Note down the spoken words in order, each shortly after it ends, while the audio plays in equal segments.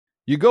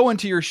You go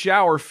into your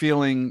shower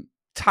feeling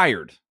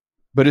tired,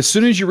 but as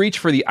soon as you reach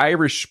for the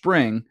Irish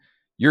Spring,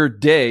 your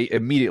day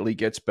immediately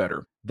gets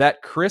better.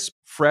 That crisp,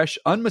 fresh,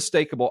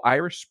 unmistakable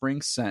Irish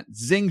Spring scent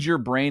zings your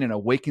brain and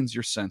awakens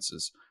your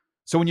senses.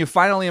 So when you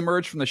finally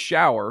emerge from the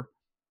shower,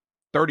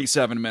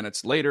 37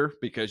 minutes later,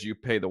 because you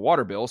pay the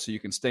water bill so you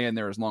can stay in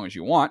there as long as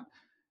you want,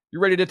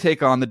 you're ready to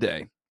take on the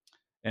day.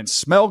 And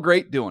smell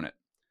great doing it.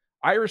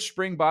 Irish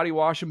Spring Body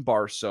Wash and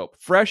Bar Soap.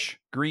 Fresh,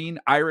 green,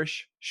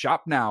 Irish.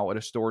 Shop now at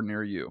a store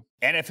near you.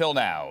 NFL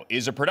Now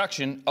is a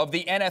production of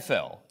the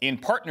NFL in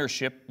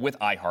partnership with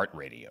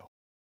iHeartRadio.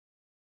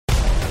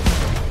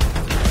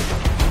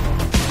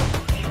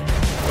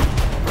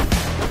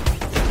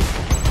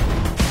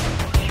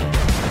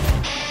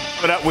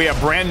 We have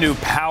brand new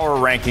power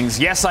rankings.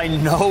 Yes, I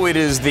know it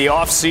is the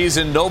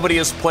offseason. Nobody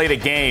has played a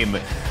game,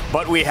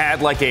 but we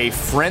had like a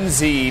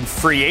frenzied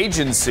free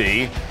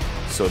agency.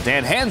 So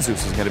Dan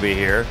Hanzus is going to be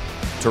here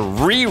to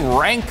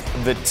re-rank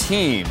the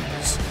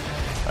teams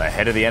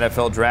ahead of the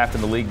NFL draft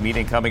and the league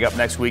meeting coming up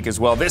next week as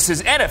well. This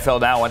is NFL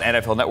Now on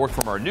NFL Network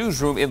from our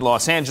newsroom in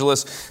Los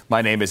Angeles.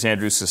 My name is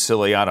Andrew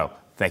Siciliano.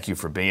 Thank you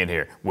for being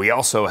here. We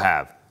also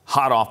have,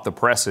 hot off the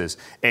presses,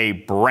 a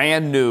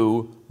brand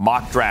new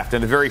mock draft.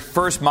 And the very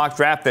first mock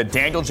draft that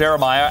Daniel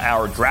Jeremiah,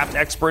 our draft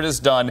expert, has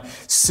done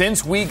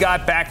since we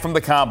got back from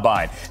the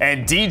Combine.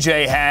 And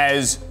DJ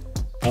has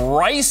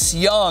Bryce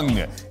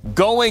Young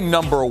going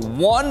number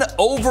 1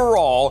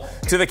 overall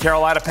to the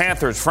Carolina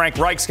Panthers. Frank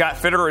Reich, Scott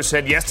Fitterer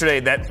said yesterday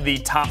that the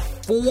top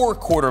 4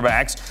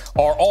 quarterbacks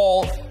are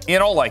all,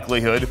 in all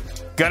likelihood,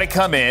 going to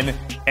come in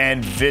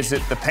and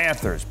visit the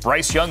Panthers.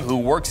 Bryce Young, who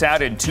works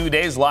out in 2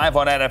 days live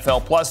on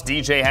NFL Plus,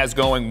 DJ has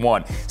going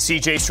 1.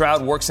 CJ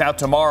Stroud works out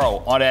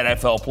tomorrow on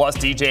NFL Plus.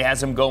 DJ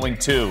has him going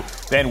 2.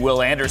 Then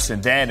Will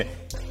Anderson. Then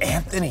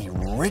Anthony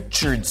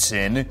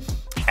Richardson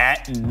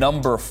at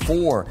number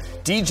 4.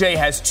 DJ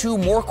has 2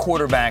 more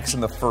quarterbacks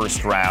in the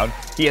first round.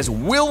 He has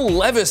Will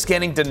Levis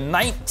getting to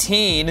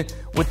 19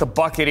 with the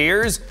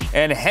Buccaneers,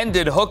 and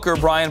Hendon Hooker,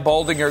 Brian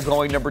Baldinger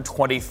going number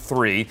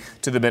 23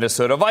 to the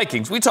Minnesota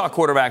Vikings. We talked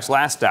quarterbacks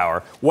last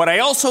hour. What I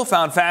also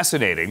found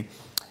fascinating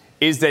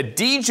is that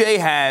DJ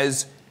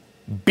has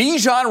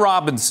Bijan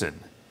Robinson,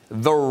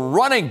 the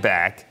running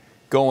back,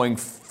 going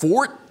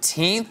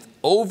 14th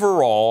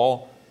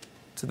overall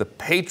to the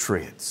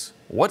Patriots.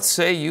 What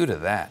say you to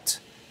that?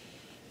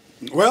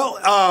 Well,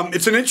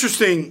 it's an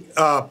interesting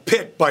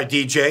pick by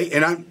DJ,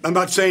 and I'm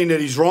not saying that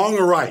he's wrong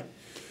or right.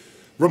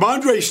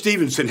 Ramondre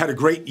Stevenson had a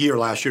great year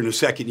last year in his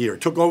second year.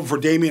 Took over for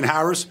Damian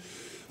Harris.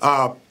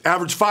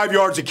 Averaged 5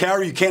 yards a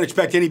carry. You can't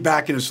expect any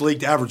back in this league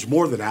to average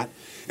more than that.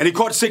 And he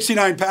caught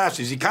 69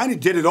 passes. He kind of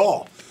did it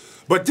all.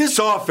 But this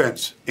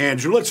offense,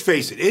 Andrew, let's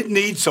face it, it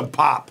needs some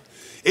pop.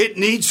 It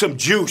needs some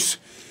juice.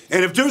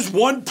 And if there's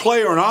one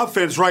player on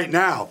offense right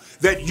now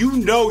that you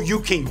know you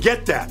can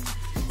get that,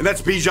 and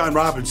that's Bijan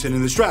Robinson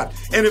in this draft.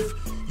 And if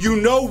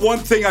you know one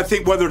thing, I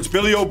think whether it's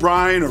Billy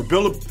O'Brien or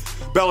Bill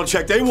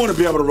Belichick, they want to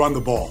be able to run the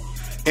ball.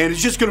 And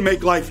it's just going to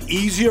make life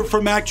easier for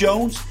Mac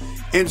Jones.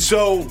 And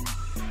so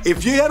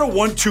if you had a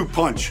 1-2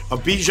 punch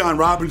of Bijan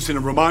Robinson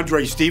and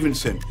Ramondre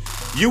Stevenson,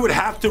 you would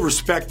have to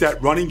respect that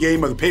running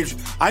game of the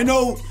Patriots. I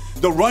know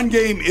the run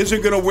game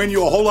isn't going to win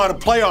you a whole lot of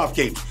playoff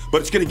games,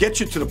 but it's going to get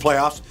you to the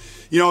playoffs,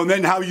 and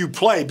then how you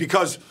play,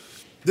 because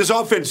this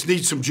offense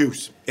needs some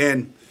juice.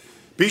 And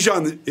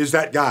Bijan is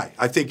that guy,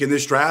 I think, in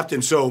this draft.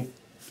 And so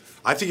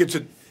I think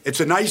it's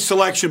a nice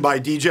selection by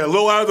DJ, a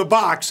little out of the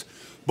box,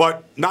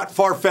 but not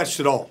far-fetched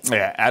at all.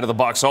 Yeah, out of the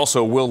box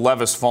also, Will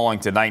Levis falling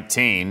to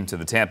 19 to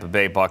the Tampa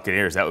Bay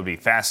Buccaneers. That would be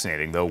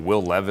fascinating, though.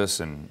 Will Levis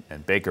and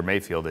Baker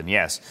Mayfield, and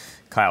yes,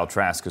 Kyle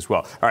Trask as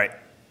well. All right,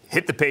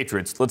 hit the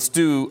Patriots. Let's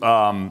do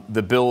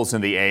the Bills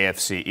in the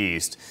AFC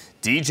East.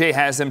 DJ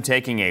has them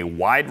taking a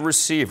wide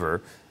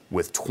receiver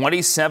with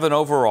 27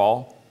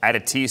 overall out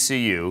of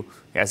TCU.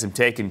 He has him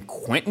taking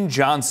Quentin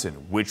Johnson,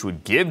 which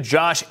would give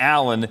Josh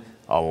Allen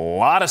a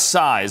lot of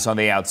size on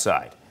the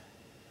outside.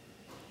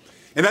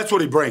 And that's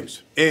what he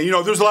brings. And,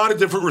 there's a lot of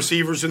different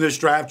receivers in this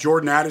draft.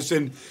 Jordan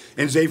Addison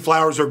and Zay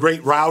Flowers are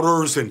great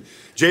routers, and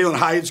Jalen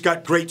Hyatt's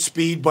got great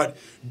speed. But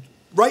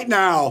right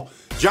now,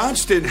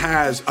 Johnston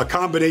has a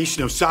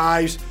combination of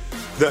size.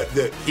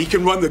 He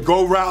can run the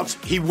go routes.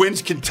 He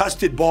wins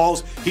contested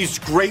balls. He's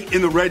great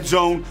in the red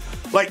zone.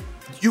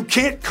 You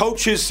can't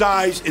coach his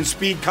size and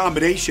speed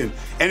combination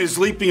and his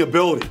leaping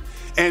ability.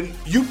 And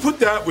you put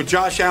that with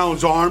Josh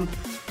Allen's arm,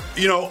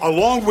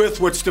 along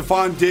with what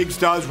Stephon Diggs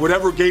does,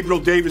 whatever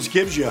Gabriel Davis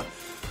gives you.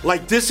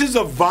 This is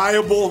a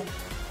viable,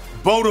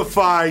 bona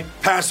fide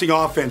passing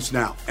offense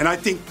now. And I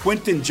think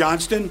Quentin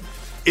Johnston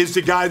is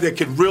the guy that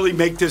could really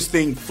make this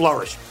thing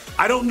flourish.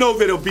 I don't know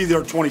that he'll be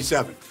there at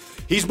 27.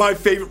 He's my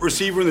favorite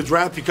receiver in the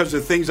draft because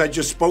of the things I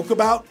just spoke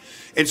about.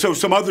 And so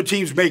some other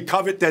teams may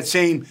covet that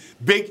same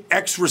big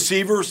X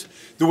receivers,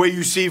 the way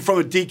you see from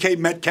a DK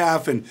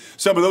Metcalf and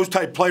some of those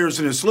type players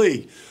in this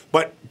league.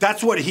 But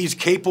that's what he's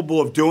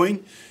capable of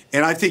doing.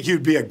 And I think he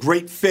would be a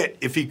great fit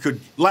if he could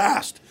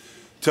last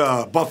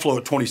Buffalo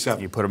at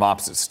 27. You put him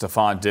opposite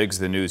Stephon Diggs.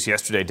 The news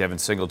yesterday, Devin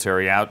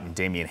Singletary out, and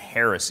Damian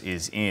Harris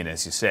is in,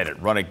 as you said,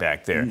 at running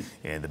back there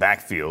in the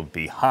backfield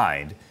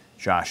behind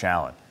Josh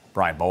Allen.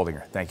 Brian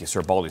Baldinger, thank you,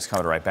 sir. Baldy's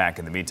coming right back.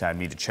 In the meantime,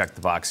 need to check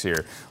the box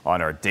here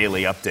on our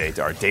daily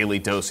update, our daily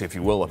dose, if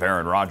you will, of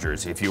Aaron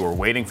Rodgers. If you were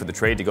waiting for the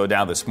trade to go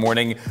down this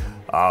morning,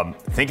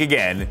 think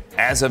again.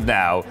 As of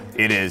now,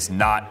 it is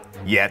not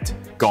yet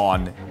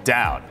gone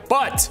down.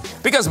 But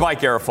because Mike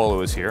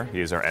Garafolo is here,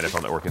 he is our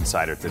NFL Network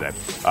insider today,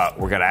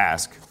 we're going to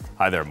ask,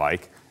 hi there,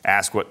 Mike,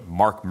 ask what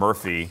Mark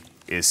Murphy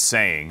is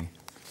saying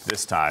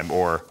this time,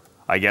 or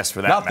I guess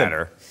for that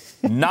matter,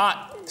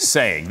 not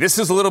saying. This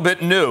is a little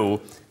bit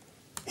new.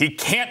 He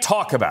can't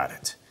talk about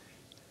it.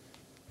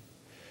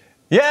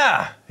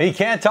 Yeah, he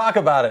can't talk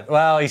about it.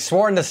 Well, he's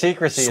sworn to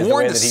secrecy.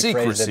 Sworn to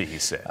secrecy, he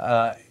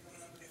said.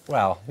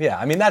 Well, yeah,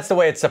 I mean, that's the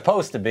way it's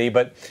supposed to be,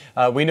 but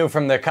we knew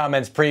from the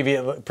comments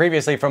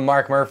previously from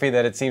Mark Murphy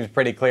that it seems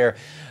pretty clear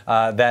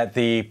that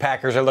the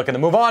Packers are looking to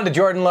move on to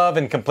Jordan Love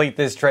and complete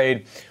this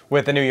trade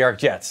with the New York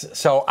Jets.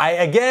 So I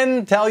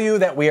again tell you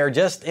that we are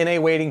just in a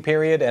waiting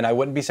period, and I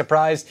wouldn't be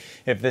surprised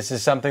if this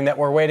is something that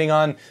we're waiting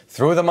on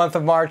through the month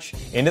of March,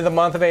 into the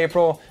month of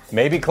April,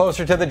 maybe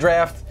closer to the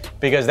draft,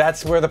 because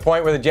that's where the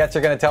point where the Jets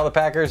are going to tell the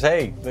Packers,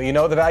 hey, you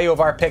know the value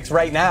of our picks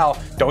right now.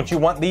 Don't you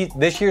want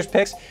this year's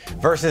picks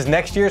versus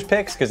next year's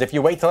picks? Because if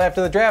you wait till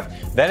after the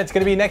draft, then it's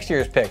going to be next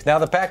year's picks. Now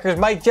the Packers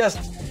might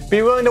just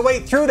be willing to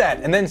wait through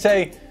that and then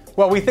say,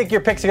 well, we think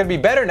your picks are going to be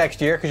better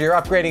next year because you're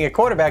upgrading a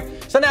quarterback.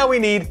 So now we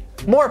need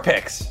more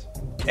picks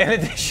in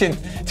addition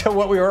to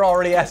what we were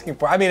already asking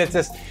for. I mean,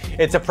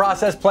 it's a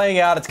process playing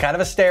out. It's kind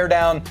of a stare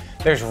down.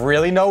 There's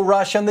really no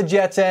rush on the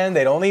Jets' end.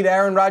 They don't need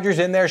Aaron Rodgers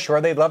in there. Sure,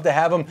 they'd love to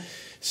have him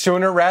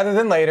sooner rather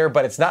than later,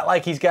 but it's not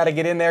like he's got to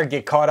get in there,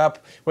 get caught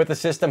up with the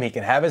system. He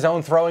can have his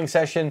own throwing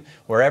session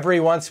wherever he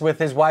wants with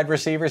his wide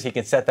receivers. He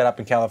can set that up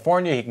in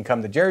California. He can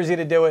come to Jersey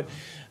to do it.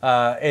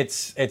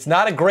 It's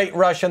not a great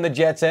rush on the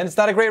Jets' end. It's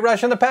not a great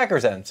rush on the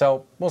Packers' end.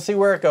 So we'll see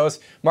where it goes.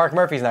 Mark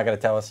Murphy's not going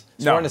to tell us.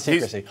 Sworn to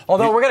secrecy.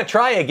 Although we're going to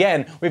try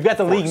again. We've got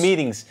the league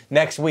meetings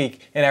next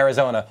week in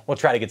Arizona. We'll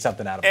try to get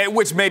something out of it.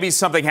 Which maybe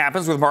something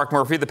happens with Mark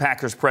Murphy, the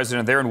Packers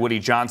president there, and Woody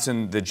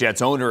Johnson, the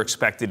Jets owner,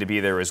 expected to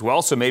be there as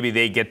well. So maybe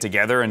they get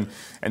together and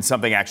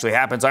something actually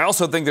happens. I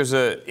also think there's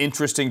an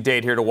interesting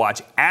date here to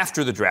watch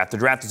after the draft. The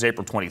draft is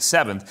April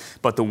 27th,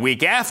 but the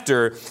week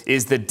after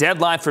is the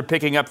deadline for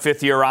picking up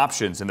fifth-year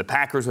options, and the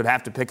Packers would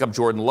have to pick up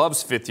Jordan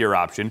Love's fifth-year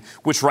option,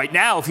 which right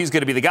now, if he's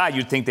going to be the guy,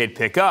 you'd think they'd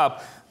pick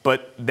up,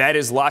 but that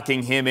is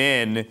locking him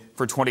in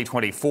for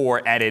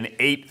 2024 at an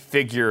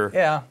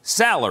 8-figure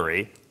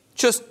salary.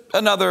 Just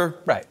another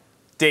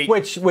date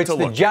which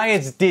the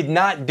Giants did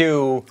not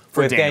do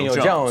with Daniel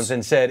Jones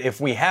and said,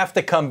 if we have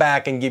to come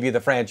back and give you the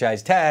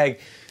franchise tag,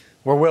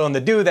 we're willing to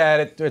do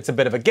that. It's a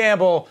bit of a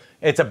gamble.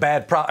 It's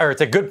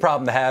a good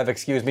problem to have,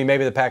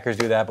 Maybe the Packers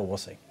do that, but we'll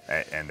see.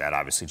 And that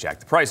obviously jacked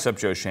the price up.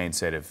 Joe Shane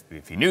said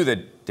if he knew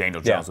that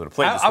Daniel Jones would have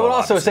played this I would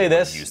also say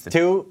this,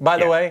 too, by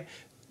the way.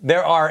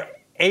 There are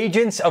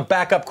agents of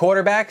backup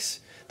quarterbacks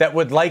that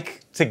would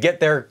like to get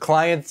their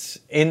clients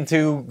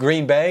into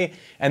Green Bay,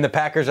 and the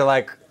Packers are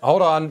like,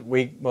 hold on,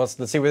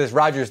 let's see where this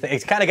Rodgers thing.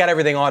 It's kind of got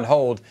everything on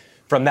hold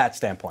from that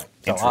standpoint.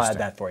 So I'll add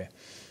that for you.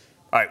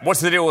 All right, what's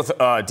the deal with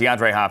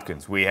DeAndre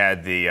Hopkins? We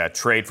had the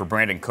trade for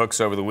Brandon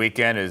Cooks over the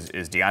weekend. Is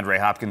DeAndre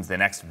Hopkins the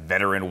next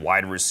veteran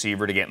wide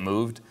receiver to get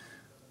moved?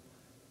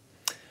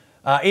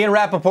 Ian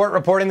Rappaport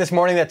reporting this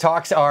morning that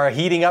talks are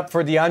heating up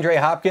for DeAndre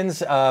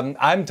Hopkins.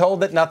 I'm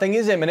told that nothing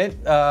is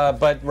imminent,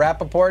 but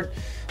Rappaport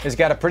has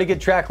got a pretty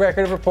good track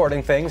record of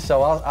reporting things,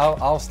 so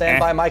I'll stand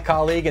by my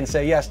colleague and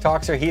say, yes,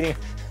 talks are heating.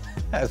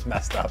 That's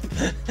messed up.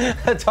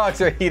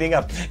 Talks are heating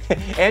up.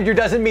 Andrew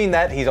doesn't mean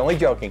that. He's only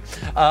joking.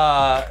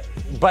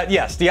 But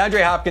yes,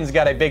 DeAndre Hopkins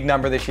got a big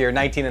number this year,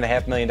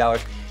 $19.5 million.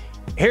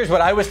 Here's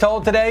what I was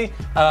told today.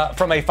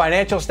 From a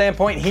financial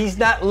standpoint, he's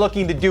not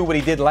looking to do what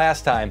he did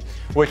last time,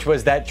 which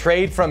was that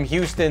trade from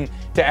Houston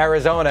to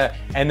Arizona,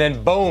 and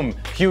then boom,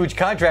 huge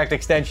contract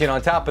extension on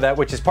top of that,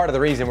 which is part of the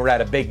reason we're at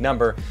a big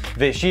number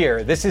this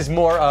year. This is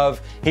more of,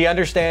 he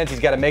understands he's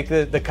got to make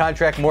the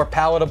contract more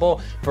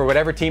palatable for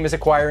whatever team is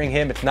acquiring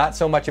him. It's not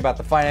so much about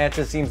the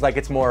finances. It seems like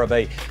it's more of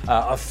a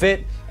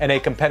fit and a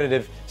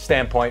competitive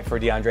standpoint for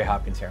DeAndre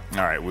Hopkins here. All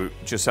right, we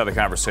just had a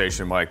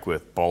conversation, Mike,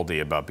 with Baldy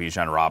about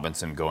Bijan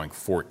Robinson going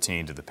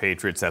 14 to the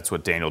Patriots. That's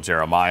what Daniel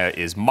Jeremiah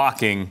is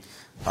mocking.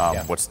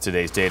 What's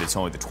today's date? It's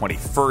only the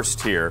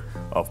 21st here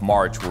of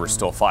March. We're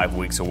still 5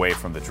 weeks away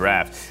from the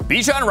draft.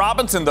 Bijan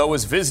Robinson, though,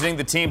 is visiting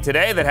the team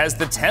today that has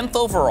the 10th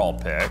overall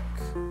pick.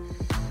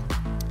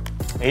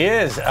 He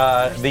is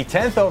the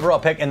 10th overall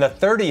pick and the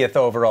 30th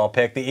overall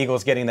pick. The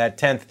Eagles getting that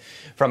 10th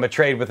from a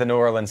trade with the New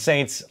Orleans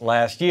Saints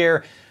last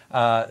year.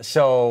 I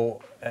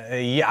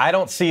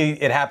don't see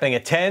it happening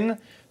at 10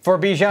 for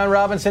Bijan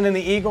Robinson and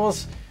the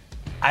Eagles.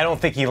 I don't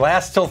think he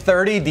lasts till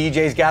 30.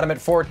 DJ's got him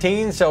at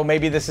 14, so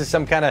maybe this is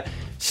some kind of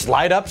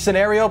slide-up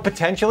scenario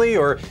potentially,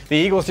 or the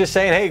Eagles just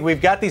saying, hey,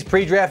 we've got these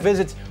pre-draft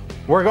visits.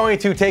 We're going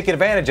to take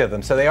advantage of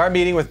them. So they are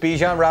meeting with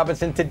Bijan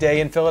Robinson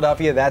today in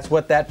Philadelphia. That's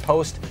what that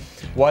post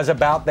was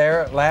about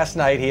there last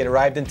night. He had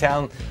arrived in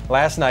town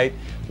last night.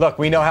 Look,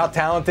 we know how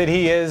talented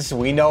he is.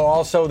 We know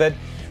also that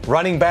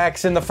running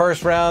backs in the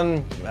first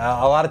round,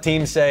 a lot of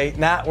teams say,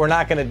 nah, we're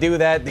not going to do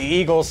that. The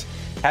Eagles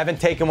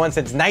haven't taken one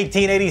since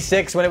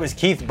 1986 when it was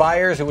Keith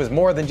Byers, who was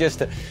more than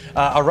just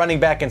a running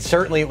back, and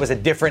certainly it was a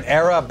different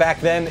era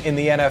back then in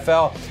the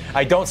NFL.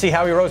 I don't see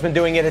Howie Roseman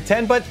doing it at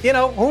 10, but,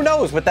 who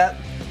knows with that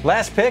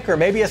last pick or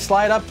maybe a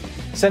slide-up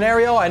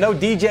scenario. I know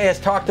DJ has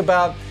talked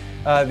about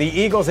the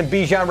Eagles and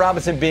Bijan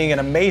Robinson being an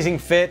amazing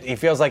fit. He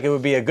feels like it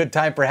would be a good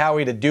time for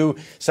Howie to do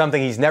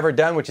something he's never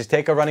done, which is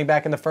take a running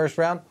back in the first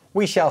round.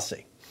 We shall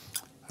see.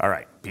 All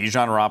right,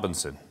 Bijan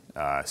Robinson.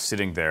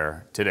 Sitting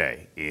there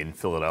today in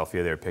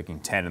Philadelphia. They're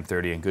picking 10 and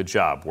 30, and good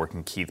job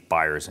working Keith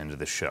Byers into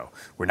the show.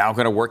 We're now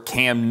going to work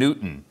Cam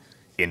Newton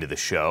into the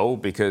show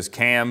because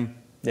Cam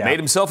made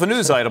himself a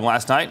news item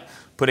last night,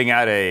 putting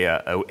out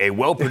a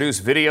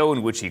well-produced video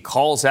in which he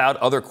calls out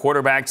other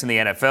quarterbacks in the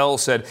NFL,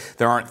 said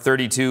there aren't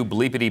 32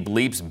 bleepity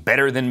bleeps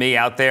better than me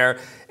out there.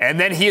 And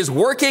then he is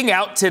working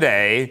out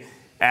today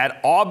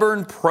at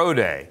Auburn Pro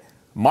Day.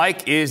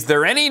 Mike, is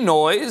there any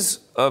noise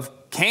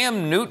of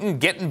Cam Newton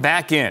getting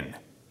back in?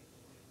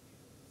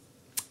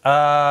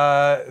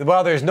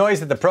 Well, there's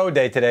noise at the pro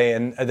day today,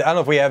 and I don't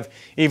know if we have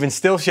even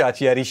still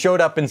shots yet. He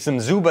showed up in some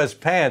Zubaz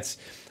pants.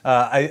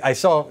 I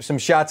saw some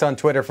shots on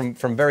Twitter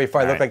from very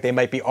far. They look like they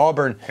might be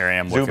Auburn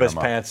Zubaz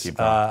pants.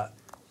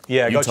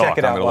 Go check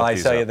it out while I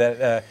tell you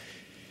that.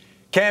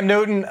 Cam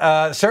Newton,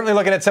 certainly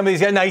looking at some of these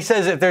guys. Now, he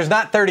says if there's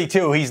not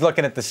 32, he's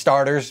looking at the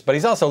starters, but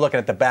he's also looking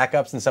at the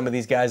backups and some of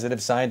these guys that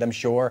have signed, I'm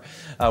sure,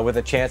 with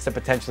a chance to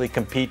potentially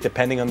compete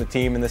depending on the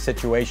team and the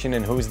situation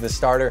and who's the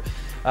starter.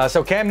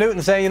 So Cam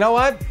Newton saying, you know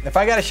what? If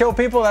I got to show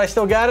people that I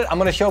still got it, I'm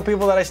going to show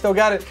people that I still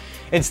got it.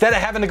 Instead of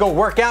having to go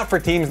work out for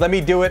teams, let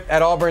me do it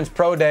at Auburn's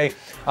Pro Day.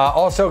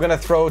 Also going to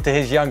throw to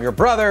his younger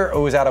brother,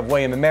 who is out of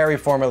William & Mary,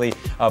 formerly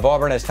of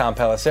Auburn, as Tom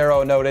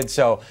Pelissero noted.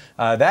 So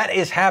that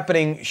is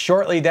happening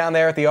shortly down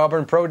there at the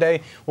Auburn Pro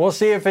Day. We'll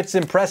see if it's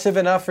impressive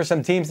enough for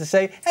some teams to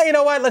say, hey, you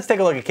know what? Let's take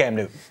a look at Cam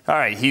Newton. All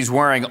right, he's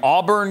wearing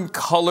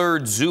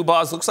Auburn-colored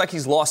Zubaz. Looks like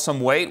he's lost some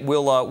weight.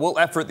 We'll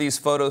effort these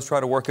photos, try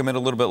to work him in a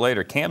little bit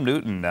later. Cam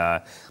Newton,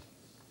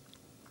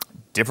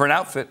 different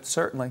outfit,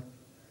 certainly.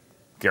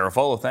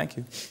 Garofalo, thank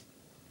you.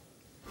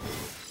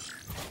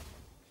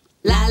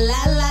 La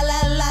la la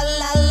la la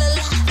la la.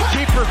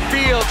 Keeper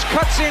Fields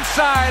cuts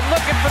inside,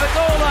 looking for the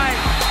goal line,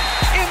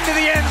 into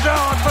the end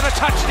zone for the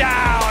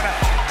touchdown.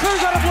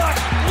 Clears out a block,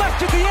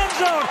 left to the end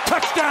zone,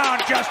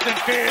 touchdown, Justin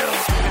Fields.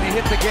 And he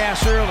hit the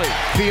gas early.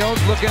 Fields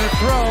looking to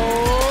throw,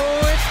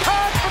 it's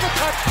caught for the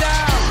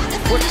touchdown.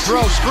 Quick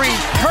throw, screen,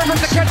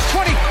 Herbert to catch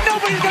 20,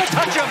 nobody's gonna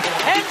touch him.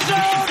 End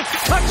zone,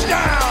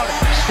 touchdown.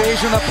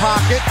 Stays in the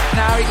pocket,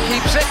 now he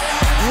keeps it.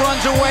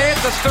 Runs away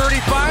at the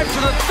 35 to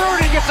the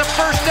 30, gets a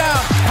first down.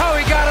 How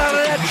he got out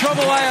of that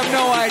trouble, I have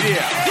no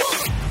idea.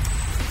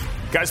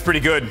 Guy's pretty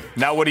good.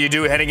 Now what do you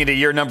do heading into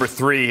year number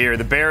 3 here?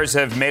 The Bears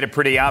have made it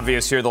pretty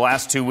obvious here the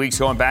last 2 weeks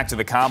going back to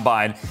the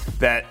Combine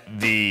that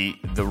the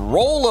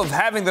role of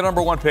having the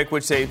number 1 pick,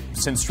 which they've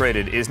since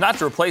traded, is not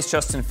to replace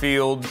Justin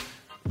Fields,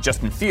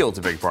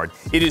 I beg your pardon.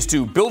 It is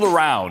to build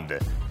around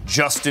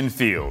Justin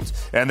Fields.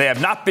 And they have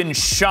not been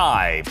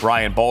shy,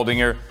 Brian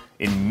Baldinger,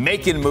 in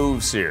making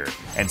moves here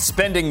and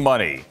spending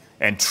money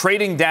and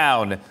trading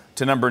down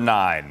to number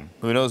 9.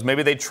 Who knows?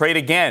 Maybe they trade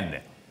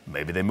again.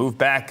 Maybe they move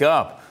back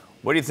up.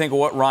 What do you think of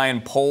what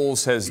Ryan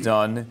Poles has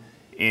done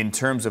in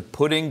terms of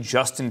putting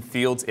Justin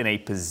Fields in a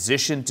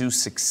position to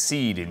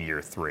succeed in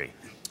year 3?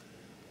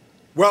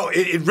 Well,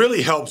 it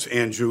really helps,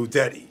 Andrew,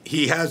 that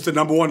he has the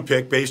number 1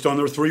 pick based on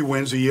their 3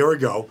 wins a year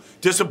ago.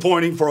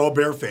 Disappointing for all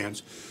Bear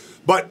fans.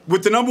 But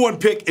with the number 1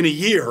 pick in a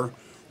year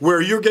where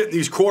you're getting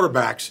these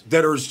quarterbacks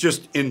that are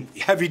just in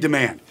heavy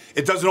demand.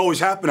 It doesn't always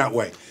happen that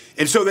way.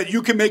 And so that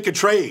you can make a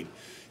trade,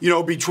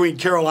 between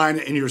Carolina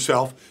and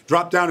yourself,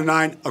 drop down to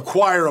 9,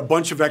 acquire a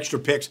bunch of extra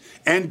picks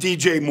and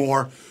DJ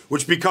Moore,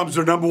 which becomes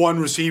their number 1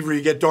 receiver.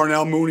 You get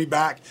Darnell Mooney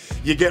back.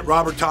 You get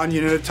Robert Tonyan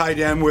in a tight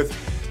end with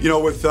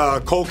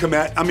Cole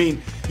Kmet. I mean,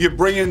 you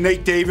bring in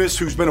Nate Davis,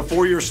 who's been a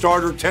 4-year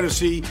starter at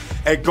Tennessee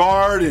at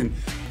guard, and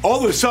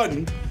all of a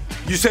sudden,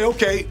 you say,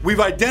 okay, we've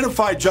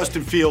identified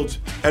Justin Fields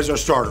as our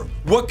starter.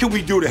 What can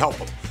we do to help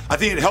him? I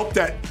think it helped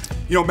that,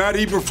 Matt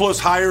Eberflus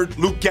hired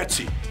Luke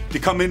Getsy to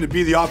come in to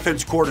be the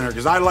offense coordinator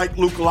because I like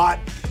Luke a lot,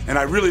 and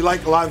I really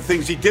like a lot of the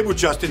things he did with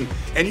Justin.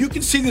 And you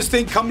can see this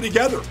thing coming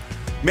together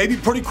maybe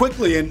pretty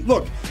quickly. And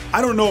look,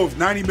 I don't know if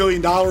 $90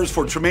 million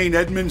for Tremaine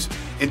Edmonds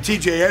and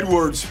TJ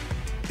Edwards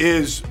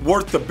is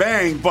worth the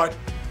bang, but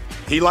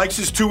he likes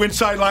his 2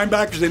 inside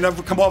linebackers. They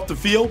never come off the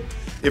field.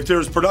 If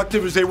they're as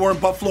productive as they were in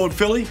Buffalo and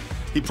Philly,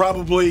 he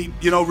probably,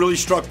 really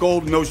struck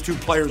gold in those 2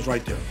 players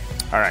right there.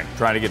 All right,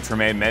 trying to get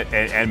Tremaine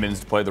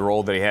Edmonds to play the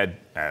role that he had,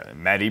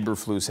 Matt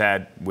Eberflus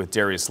had with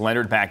Darius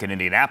Leonard back in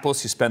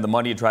Indianapolis. You spend the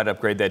money to try to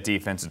upgrade that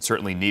defense. It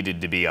certainly needed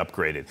to be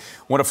upgraded.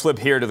 I want to flip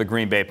here to the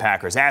Green Bay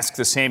Packers. Ask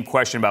the same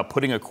question about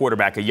putting a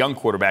young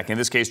quarterback, in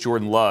this case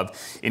Jordan Love,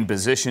 in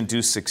position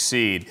to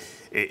succeed.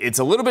 It's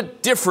a little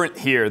bit different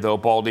here, though,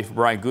 Baldy, for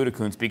Brian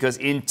Gutekunst, because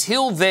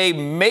until they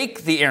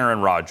make the Aaron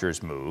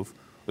Rodgers move,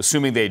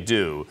 assuming they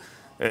do,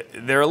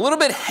 they're a little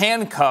bit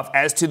handcuffed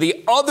as to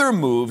the other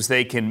moves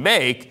they can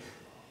make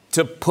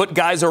to put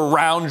guys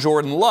around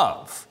Jordan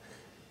Love.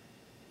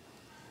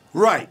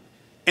 Right.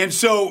 And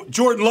so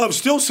Jordan Love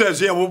still says,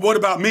 yeah, well, what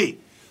about me?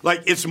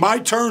 Like, it's my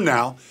turn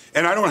now,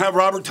 and I don't have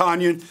Robert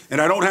Tonyan,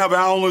 and I don't have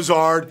Alan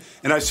Lazard,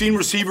 and I've seen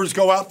receivers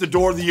go out the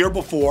door the year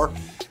before.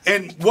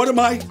 And what am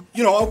I,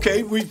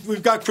 okay,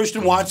 we've got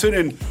Christian Watson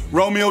and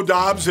Romeo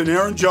Doubs and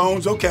Aaron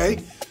Jones,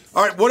 okay.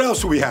 All right, what else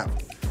do we have?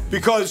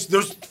 Because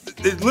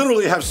they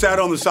literally have sat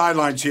on the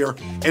sidelines here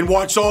and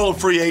watched all of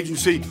free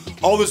agency,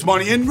 all this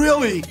money, and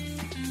really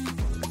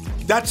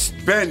that's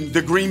been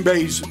the Green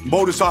Bay's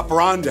modus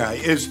operandi,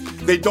 is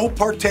they don't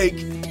partake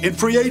in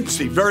free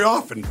agency very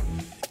often.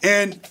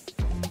 And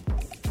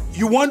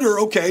you wonder,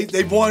 okay,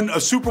 they've won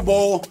a Super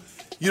Bowl,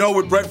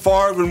 with Brett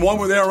Favre and one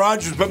with Aaron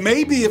Rodgers, but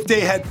maybe if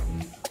they had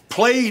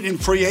played in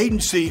free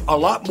agency a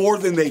lot more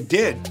than they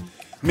did,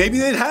 maybe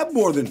they'd have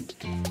more than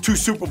 2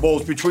 Super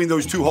Bowls between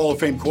those 2 Hall of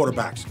Fame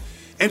quarterbacks.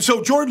 And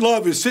so Jordan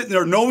Love is sitting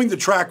there knowing the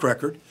track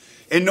record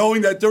and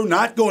knowing that they're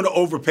not going to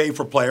overpay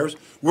for players.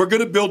 We're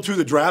going to build through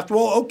the draft.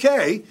 Well,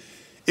 okay,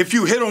 if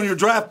you hit on your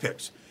draft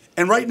picks.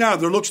 And right now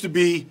there looks to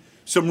be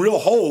some real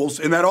holes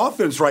in that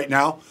offense right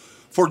now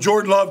for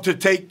Jordan Love to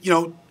take,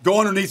 go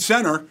underneath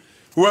center,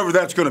 whoever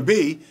that's going to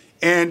be,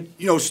 and,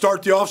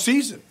 start the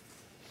offseason.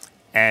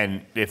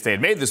 And if they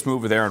had made this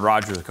move with Aaron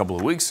Rodgers a couple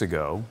of weeks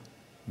ago,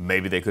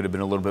 maybe they could have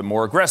been a little bit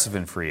more aggressive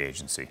in free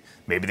agency.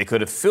 Maybe they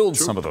could have filled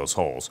some of those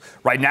holes.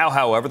 Right now,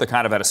 however, they're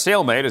kind of at a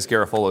stalemate, as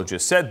Garofalo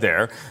just said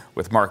there,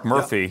 with Mark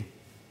Murphy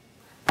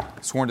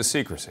sworn to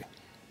secrecy.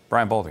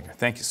 Brian Baldinger,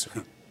 thank you, sir.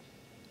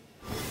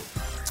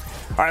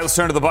 All right, let's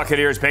turn to the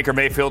Buccaneers. Baker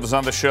Mayfield was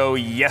on the show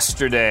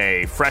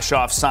yesterday, fresh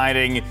off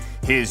signing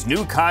his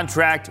new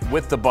contract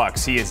with the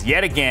Bucs. He is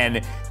yet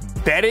again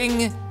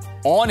betting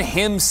on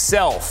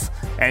himself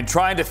and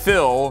trying to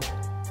fill,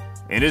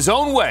 in his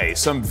own way,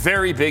 some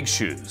very big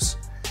shoes.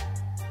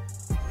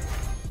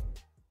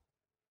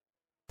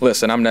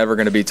 Listen, I'm never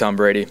going to be Tom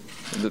Brady.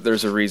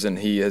 There's a reason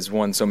he has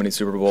won so many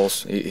Super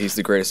Bowls. He's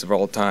the greatest of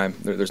all time.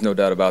 There's no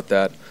doubt about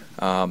that.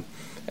 And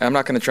I'm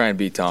not going to try and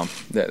beat Tom.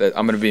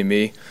 I'm going to be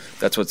me.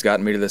 That's what's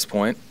gotten me to this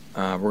point.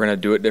 We're going to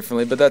do it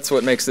differently, but that's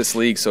what makes this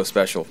league so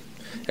special.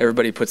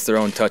 Everybody puts their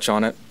own touch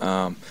on it.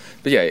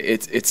 But yeah,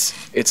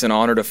 it's an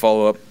honor to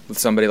follow up with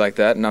somebody like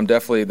that, and I'm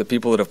definitely, the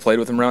people that have played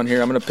with him around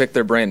here, I'm going to pick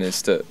their brain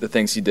as to the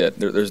things he did.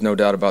 There's no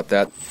doubt about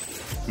that.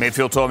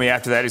 Mayfield told me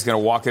after that he's going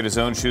to walk in his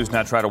own shoes,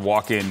 not try to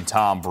walk in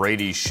Tom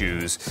Brady's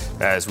shoes,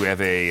 as we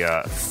have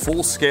a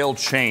full-scale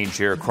change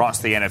here across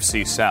the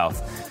NFC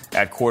South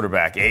at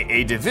quarterback.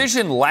 A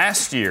division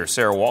last year,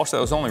 Sarah Walsh,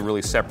 that was only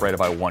really separated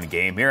by one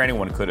game here.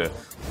 Anyone could have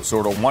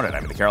sort of won it. I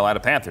mean, the Carolina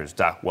Panthers,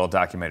 well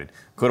documented,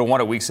 could have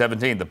won it Week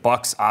 17. The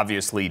Bucs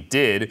obviously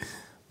did,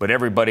 but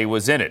everybody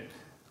was in it.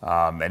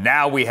 And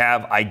now we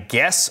have, I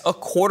guess, a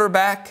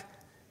quarterback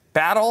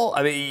battle.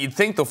 I mean, you'd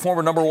think the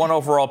former number 1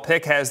 overall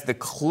pick has the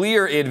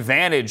clear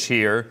advantage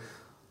here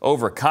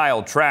over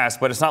Kyle Trask,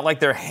 but it's not like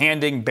they're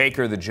handing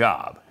Baker the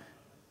job.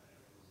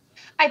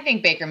 I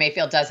think Baker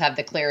Mayfield does have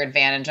the clear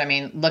advantage. I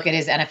mean, look at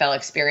his NFL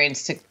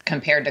experience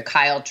compared to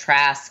Kyle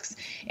Trask's,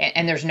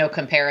 and there's no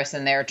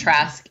comparison there.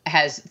 Trask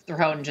has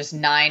thrown just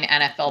 9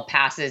 NFL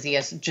passes. He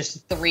has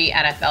just 3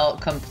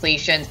 NFL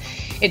completions.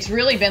 It's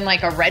really been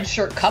like a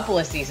redshirt couple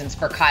of seasons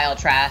for Kyle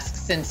Trask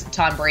since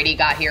Tom Brady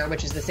got here,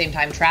 which is the same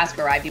time Trask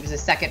arrived. He was a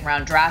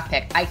second-round draft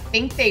pick. I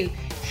think they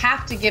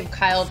have to give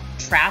Kyle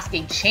Trask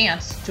a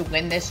chance to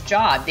win this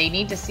job. They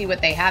need to see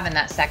what they have in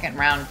that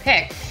second-round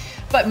pick.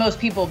 But most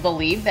people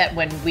believe that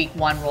when Week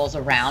 1 rolls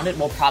around, it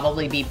will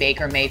probably be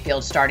Baker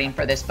Mayfield starting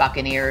for this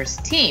Buccaneers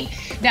team.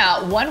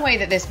 Now, one way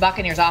that this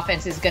Buccaneers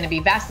offense is going to be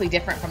vastly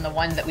different from the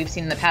ones that we've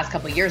seen in the past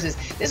couple of years is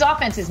this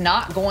offense is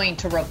not going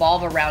to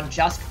revolve around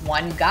just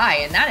one guy.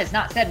 And that is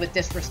not said with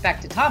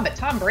disrespect to Tom, but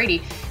Tom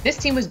Brady, this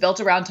team was built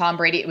around Tom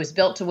Brady. It was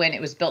built to win.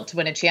 It was built to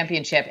win a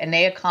championship, and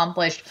they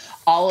accomplished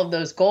all of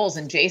those goals.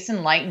 And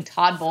Jason Light and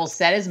Todd Bowles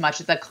said as much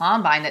at the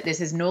Combine that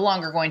this is no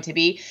longer going to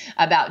be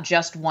about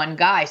just one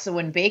guy. So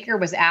when Baker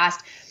was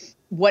asked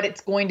what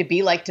it's going to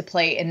be like to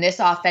play in this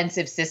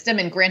offensive system,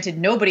 and granted,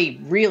 nobody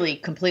really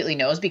completely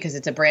knows because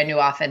it's a brand new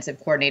offensive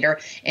coordinator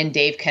in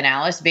Dave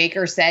Canales.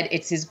 Baker said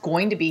it's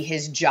going to be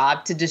his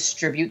job to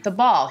distribute the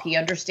ball. He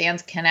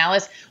understands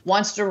Canales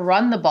wants to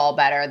run the ball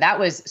better. That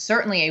was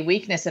certainly a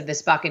weakness of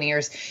this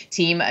Buccaneers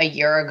team a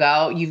year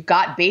ago. You've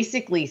got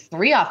basically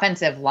 3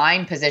 offensive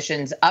line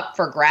positions up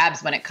for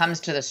grabs when it comes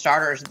to the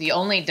starters. The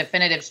only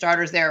definitive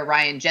starters there are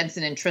Ryan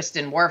Jensen and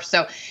Tristan Wirfs.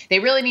 So they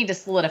really need to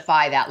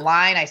solidify that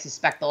line. I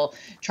suspect they'll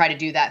try to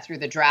do that through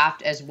the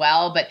draft as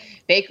well. But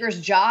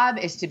Baker's job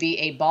is to be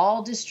a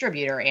ball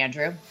distributor,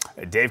 Andrew.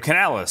 Dave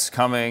Canales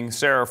coming,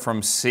 Sarah,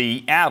 from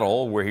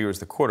Seattle, where he was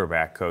the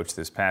quarterback coach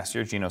this past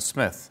year. Geno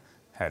Smith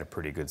had a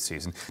pretty good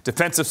season.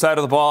 Defensive side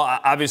of the ball,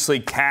 obviously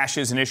cash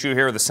is an issue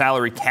here. The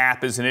salary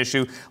cap is an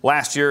issue.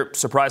 Last year,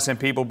 surprised some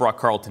people, brought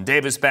Carlton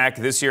Davis back.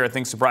 This year, I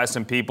think surprised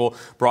some people,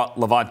 brought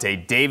Levante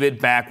David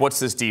back. What's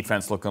this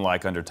defense looking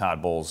like under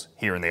Todd Bowles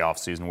here in the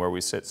offseason where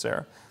we sit,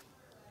 Sarah?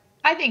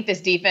 I think this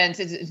defense,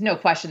 is no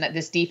question that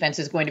this defense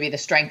is going to be the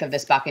strength of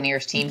this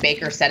Buccaneers team.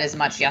 Baker said as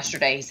much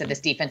yesterday. He said this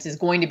defense is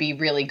going to be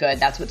really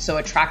good. That's what's so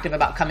attractive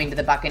about coming to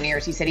the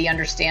Buccaneers. He said he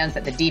understands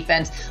that the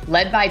defense,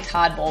 led by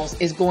Todd Bowles,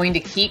 is going to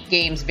keep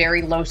games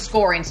very low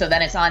scoring. So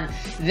then it's on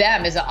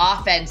them as an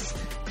offense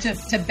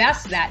to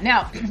best that.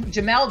 Now,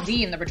 Jamel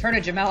Dean, the return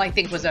of Jamel, I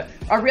think was a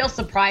real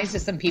surprise to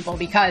some people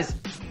because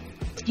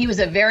he was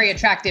a very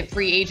attractive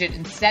free agent.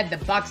 Instead, the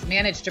Bucs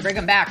managed to bring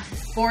him back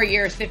 4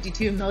 years,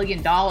 $52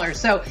 million.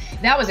 So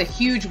that was a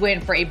huge win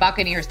for a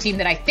Buccaneers team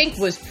that I think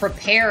was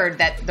prepared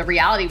that the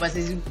reality was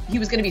he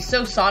was going to be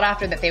so sought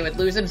after that they would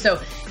lose him. So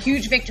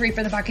huge victory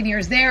for the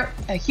Buccaneers there.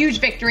 A huge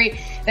victory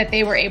that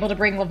they were able to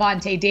bring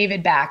Levante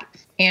David back,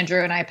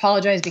 Andrew. And I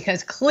apologize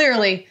because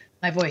clearly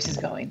my voice is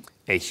going.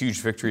 A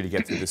huge victory to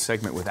get through this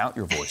segment without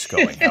your voice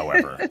going,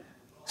 however.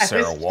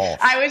 Sarah Walsh.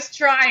 I was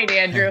trying,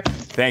 Andrew.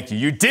 Thank you.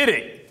 You did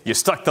it. You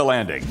stuck the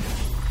landing.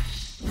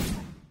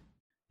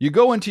 You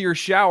go into your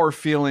shower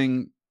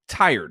feeling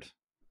tired,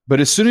 but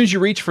as soon as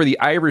you reach for the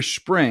Irish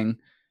Spring,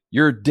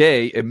 your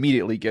day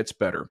immediately gets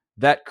better.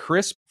 That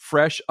crisp,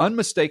 fresh,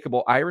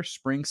 unmistakable Irish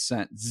Spring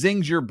scent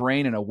zings your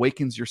brain and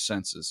awakens your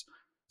senses.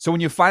 So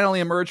when you finally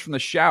emerge from the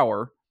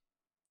shower,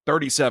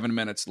 37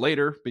 minutes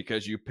later,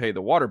 because you pay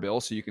the water bill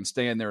so you can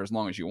stay in there as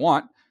long as you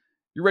want,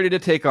 you're ready to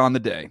take on the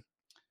day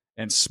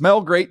and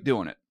smell great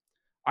doing it.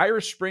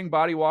 Irish Spring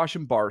Body Wash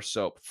and Bar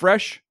Soap.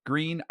 Fresh,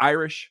 green,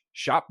 Irish.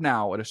 Shop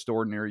now at a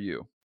store near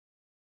you.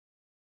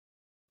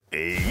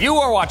 You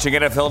are watching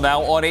NFL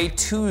Now on a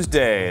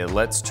Tuesday.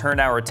 Let's turn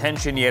our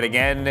attention yet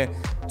again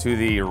to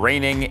the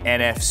reigning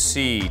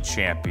NFC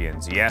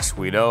champions. Yes,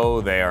 we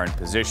know they are in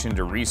position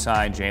to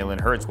re-sign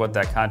Jalen Hurts. What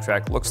that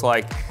contract looks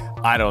like,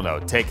 I don't know.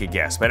 Take a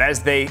guess. But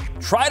as they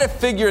try to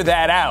figure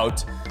that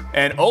out,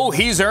 and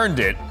he's earned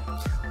it,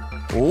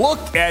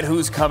 look at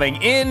who's coming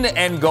in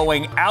and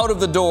going out of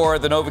the door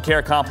at the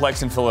NovaCare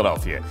Complex in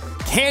Philadelphia.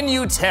 Can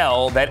you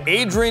tell that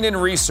Adrian in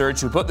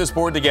Research, who put this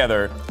board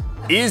together,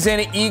 is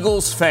an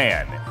Eagles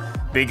fan?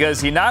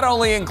 Because he not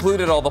only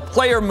included all the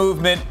player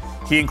movement,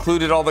 he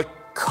included all the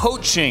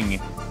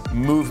coaching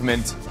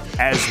movement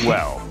as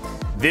well.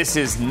 This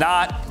is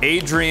not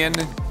Adrian,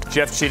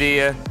 Jeff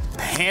Chidia,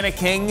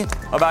 panicking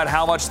about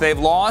how much they've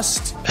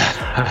lost.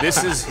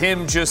 This is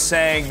him just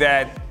saying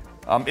that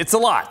it's a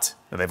lot.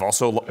 They've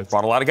also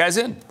brought a lot of guys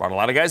in, brought a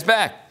lot of guys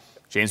back.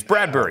 James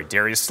Bradbury,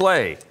 Darius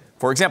Slay.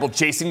 For example,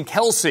 Jason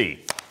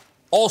Kelsey,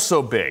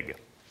 also big.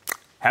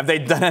 Have they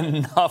done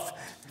enough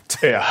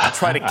to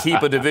try to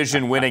keep a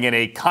division-winning and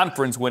a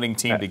conference-winning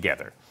team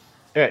together?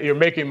 Yeah, you're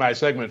making my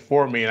segment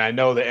for me, and I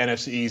know the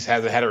NFC East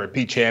hasn't had a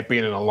repeat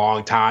champion in a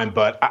long time,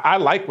 but I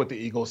like what the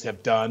Eagles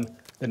have done.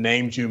 The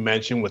names you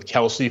mentioned with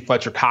Kelsey,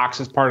 Fletcher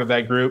Cox is part of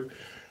that group,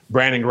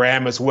 Brandon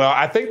Graham as well.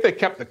 I think they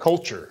kept the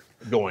culture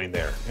going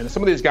there. And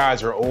some of these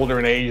guys are older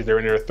in age, they're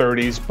in their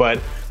 30s, but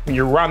when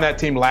you're around that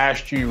team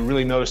last year, you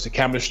really noticed the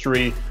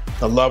chemistry,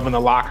 the love in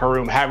the locker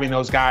room. Having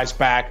those guys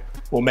back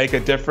will make a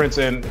difference.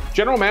 And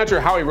General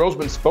Manager Howie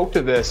Roseman spoke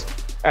to this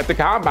at the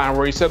Combine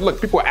where he said, look,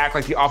 people act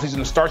like the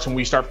offseason starts when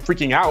we start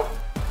freaking out.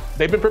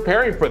 They've been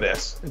preparing for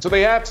this. And so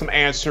they have some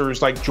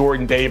answers like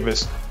Jordan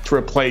Davis to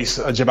replace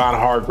Javon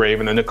Hargrave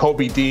and then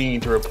Nakobe Dean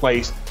to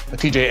replace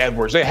TJ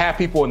Edwards. They have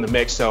people in the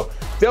mix, so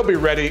they'll be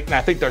ready. And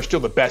I think they're still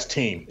the best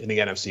team in the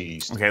NFC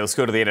East. Okay, let's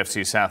go to the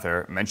NFC South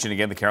there. Mention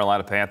again the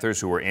Carolina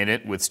Panthers, who were in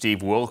it with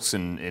Steve Wilkes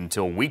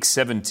until Week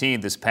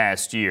 17 this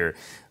past year.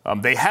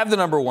 They have the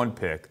number one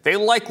pick. They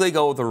likely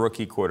go with a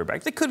rookie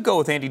quarterback. They could go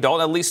with Andy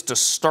Dalton, at least to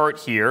start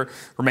here.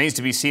 Remains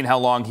to be seen how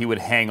long he would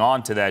hang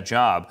on to that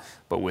job.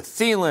 But with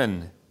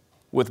Thielen,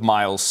 with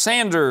Miles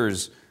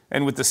Sanders,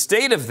 and with the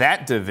state of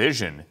that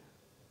division,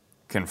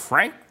 can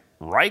Frank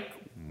Reich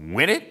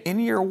win it in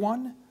year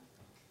one?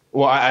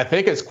 Well, I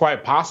think it's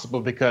quite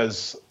possible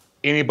because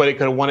anybody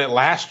could have won it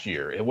last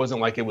year. It wasn't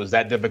like it was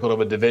that difficult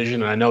of a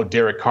division. And I know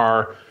Derek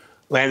Carr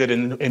landed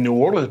in New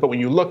Orleans, but when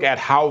you look at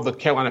how the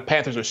Carolina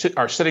Panthers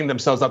are setting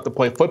themselves up to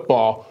play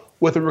football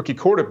with a rookie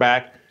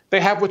quarterback, they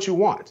have what you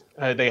want.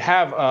 They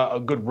have a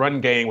good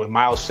run game with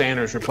Miles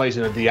Sanders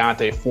replacing a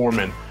Deontay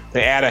Foreman.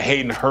 They add a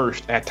Hayden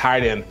Hurst at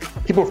tight end.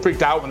 People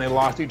freaked out when they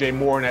lost DJ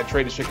Moore in that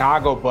trade to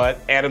Chicago, but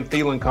Adam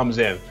Thielen comes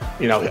in,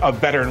 a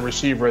veteran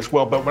receiver as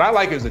well. But what I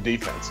like is the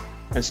defense.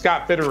 And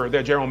Scott Fitterer,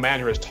 their general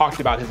manager, has talked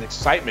about his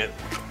excitement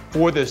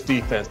for this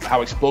defense,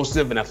 how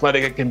explosive and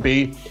athletic it can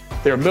be.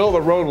 They were middle of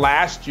the road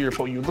last year,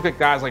 but when you look at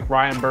guys like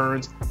Ryan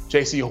Burns,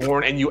 J.C.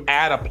 Horn, and you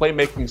add a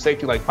playmaking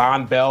safety like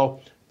Von Bell,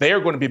 they are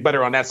going to be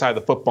better on that side of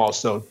the football.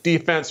 So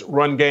defense,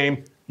 run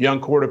game, young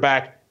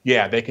quarterback,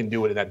 yeah, they can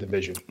do it in that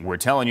division. We're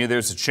telling you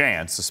there's a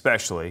chance,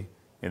 especially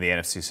in the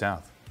NFC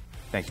South.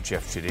 Thank you,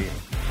 Jeff Jadid.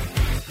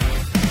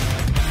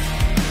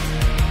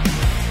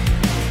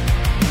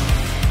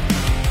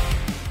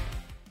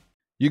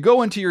 You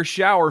go into your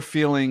shower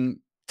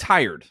feeling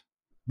tired,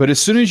 but as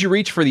soon as you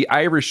reach for the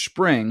Irish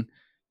Spring,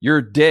 your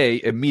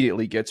day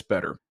immediately gets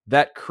better.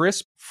 That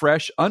crisp,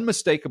 fresh,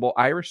 unmistakable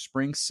Irish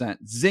Spring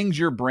scent zings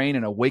your brain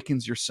and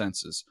awakens your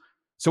senses.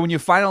 So when you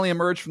finally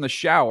emerge from the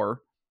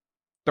shower,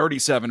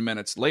 37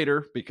 minutes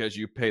later, because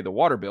you pay the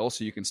water bill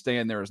so you can stay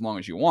in there as long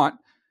as you want,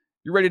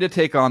 you're ready to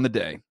take on the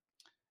day.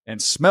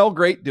 And smell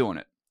great doing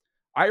it.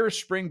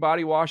 Irish Spring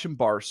Body Wash and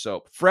Bar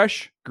Soap.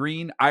 Fresh,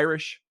 green,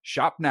 Irish.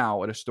 Shop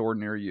now at a store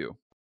near you.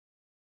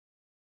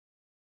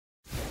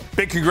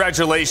 Big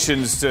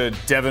congratulations to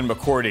Devin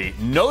McCourty,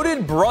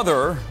 noted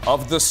brother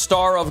of the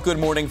star of Good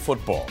Morning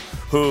Football,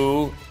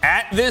 who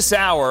at this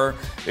hour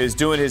is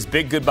doing his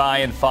big goodbye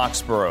in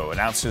Foxborough.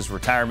 Announced his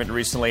retirement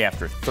recently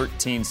after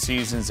 13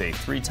 seasons, a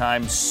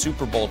 3-time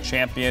Super Bowl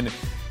champion.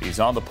 He's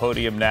on the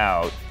podium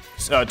now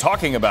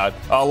talking about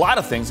a lot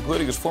of things,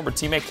 including his former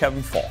teammate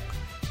Kevin Falk.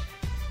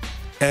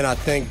 And I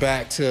think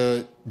back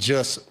to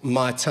just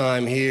my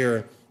time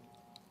here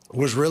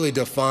was really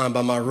defined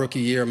by my rookie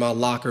year, my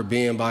locker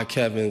being by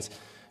Kevin's,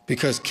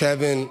 because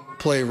Kevin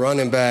played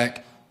running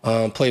back,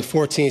 played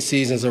 14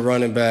 seasons of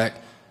running back,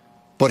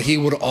 but he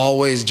would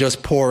always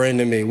just pour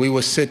into me. We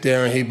would sit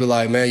there and he'd be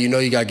like, man, you know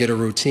you got to get a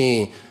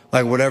routine.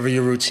 Like whatever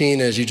your routine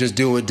is, you just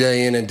do it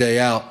day in and day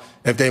out.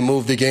 If they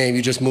move the game,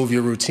 you just move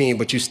your routine,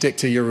 but you stick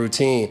to your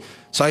routine.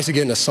 So I used to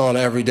get in the sauna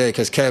every day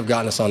because Kev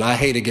got in the sauna. I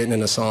hated getting in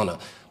the sauna.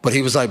 But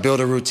he was like,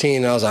 build a routine.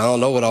 And I was like, I don't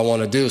know what I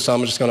want to do, so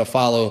I'm just going to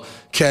follow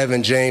Kev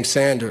and James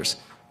Sanders.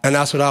 And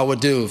that's what I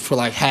would do for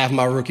like half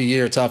my rookie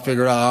year until I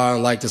figured out, I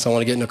don't like this. I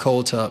want to get in the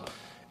cold tub.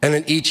 And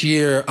then each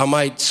year, I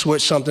might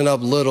switch something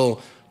up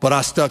little, but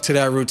I stuck to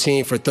that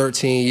routine for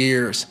 13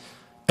 years.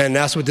 And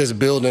that's what this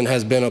building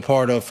has been a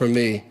part of for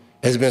me.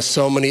 There's been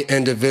so many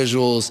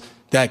individuals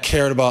that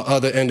cared about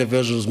other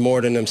individuals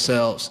more than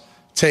themselves,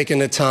 taking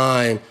the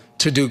time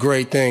to do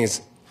great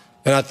things.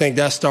 And I think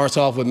that starts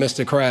off with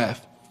Mr.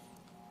 Kraft.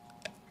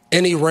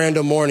 Any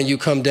random morning you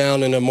come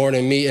down in the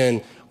morning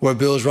meeting where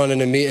Bill's running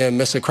the meeting,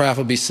 Mr. Kraft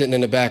will be sitting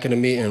in the back of the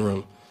meeting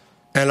room.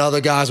 And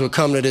other guys would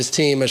come to this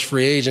team as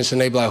free agents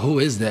and they'd be like, who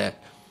is that?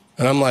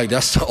 And I'm like,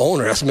 that's the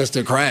owner, that's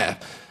Mr.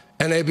 Kraft.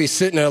 And they'd be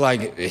sitting there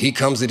like, he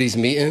comes to these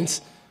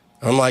meetings?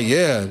 I'm like,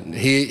 yeah,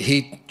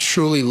 he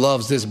truly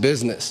loves this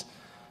business.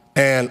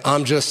 And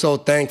I'm just so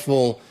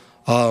thankful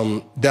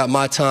that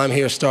my time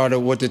here started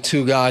with the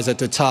two guys at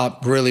the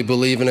top really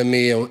believing in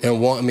me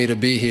and wanting me to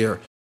be here.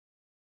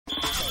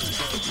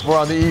 We're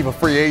on the eve of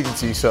free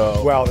agency,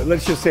 so... Well,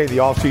 let's just say the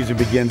offseason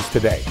begins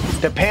today.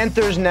 The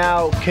Panthers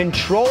now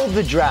control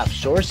the draft.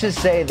 Sources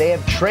say they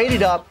have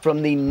traded up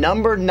from the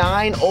number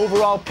 9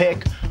 overall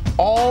pick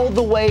all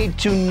the way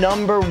to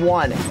number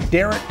 1.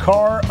 Derek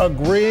Carr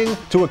agreeing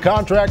to a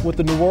contract with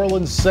the New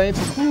Orleans Saints.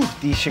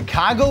 The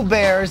Chicago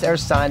Bears are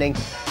signing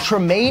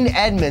Tremaine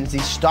Edmonds, the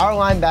star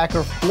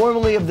linebacker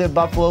formerly of the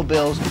Buffalo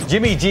Bills.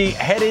 Jimmy G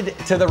headed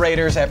to the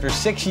Raiders after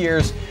 6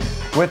 years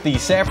with the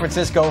San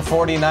Francisco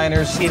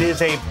 49ers. It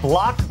is a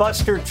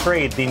blockbuster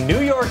trade. The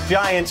New York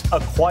Giants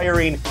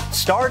acquiring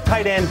star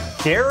tight end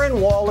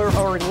Darren Waller.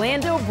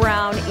 Orlando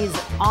Brown is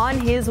on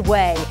his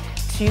way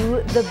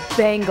to the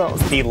Bengals.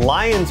 The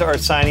Lions are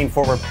signing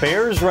former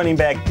Bears running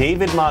back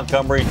David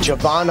Montgomery.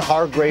 Javon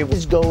Hargrave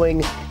is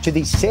going to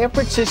the San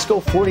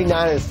Francisco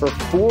 49ers for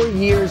 4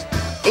 years,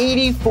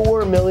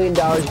 $84 million.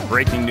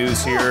 Breaking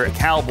news here.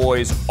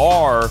 Cowboys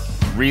are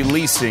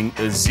releasing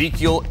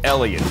Ezekiel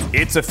Elliott.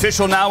 It's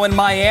official now in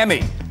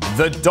Miami.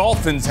 The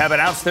Dolphins have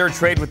announced their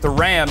trade with the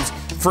Rams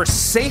for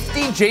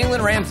safety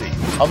Jalen Ramsey.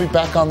 I'll be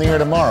back on the air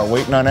tomorrow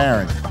waiting on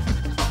Aaron.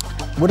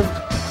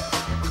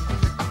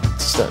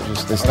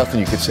 There's nothing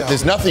you could say.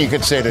 There's nothing you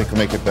could say that could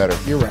make it better.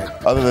 You're right.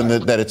 Other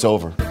than that it's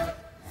over.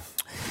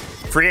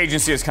 Free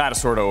agency is kind of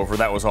sort of over.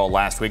 That was all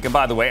last week. And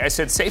by the way, I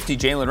said safety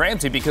Jalen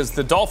Ramsey because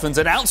the Dolphins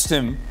announced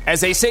him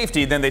as a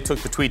safety. Then they took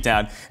the tweet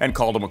down and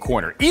called him a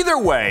corner. Either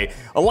way,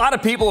 a lot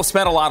of people have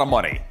spent a lot of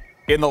money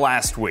in the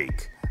last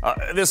week.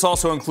 This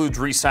also includes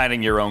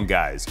re-signing your own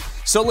guys.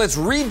 So let's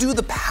redo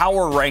the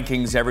power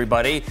rankings,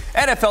 everybody.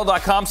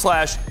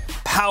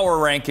 NFL.com/power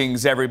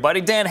rankings,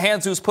 everybody. Dan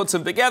Hanzus puts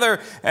them together.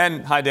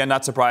 And, hi, Dan,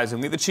 not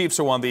surprisingly, the Chiefs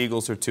are 1, the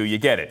Eagles are 2. You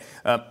get it.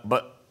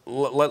 But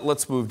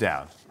let's move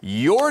down.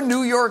 Your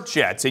New York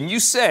Jets, and you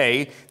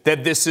say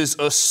that this is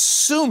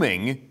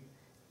assuming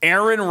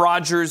Aaron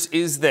Rodgers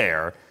is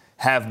there,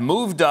 have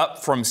moved up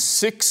from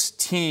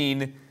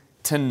 16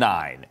 to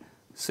 9.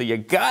 So you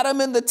got them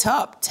in the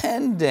top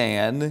 10,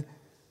 Dan,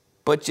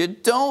 but you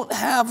don't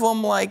have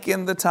them like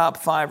in the top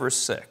 5 or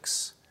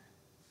 6.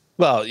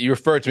 Well, you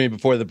referred to me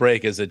before the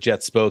break as a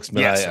Jets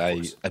spokesman. Yes,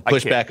 I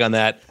push back on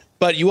that.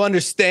 But you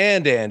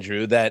understand,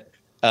 Andrew, that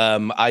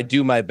I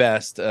do my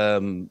best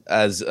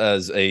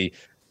as a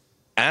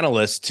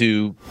analyst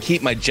to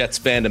keep my Jets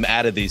fandom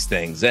out of these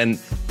things. And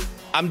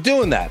I'm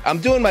doing that. I'm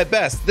doing my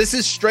best. This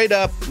is straight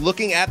up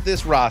looking at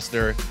this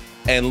roster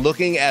and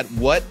looking at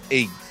what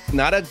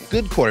not a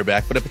good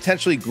quarterback, but a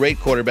potentially great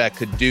quarterback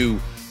could do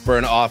for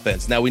an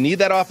offense. Now, we need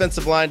that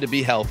offensive line to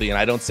be healthy, and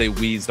I don't say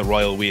we's the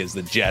royal we as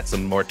the Jets.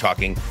 I'm more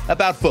talking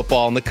about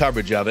football and the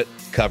coverage of it.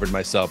 Covered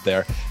myself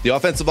there. The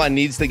offensive line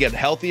needs to get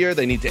healthier.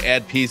 They need to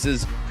add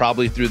pieces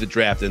probably through the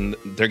draft, and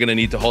they're going to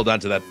need to hold on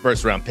to that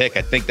first-round pick.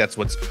 I think that's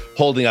what's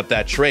holding up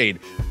that trade.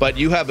 But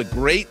you have a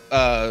great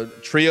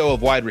trio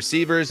of wide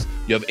receivers.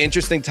 You have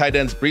interesting tight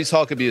ends. Breece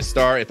Hall could be a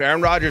star. If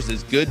Aaron Rodgers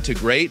is good to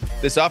great,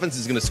 this offense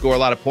is going to score a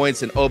lot of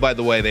points. And, oh, by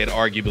the way, they had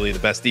arguably the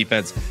best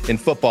defense in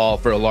football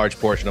for a large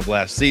portion of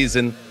last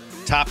season.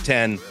 Top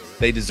 10.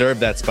 They deserve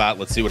that spot.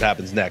 Let's see what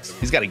happens next.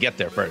 He's got to get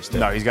there first.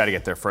 No, he's got to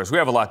get there first. We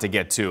have a lot to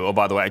get to. Oh,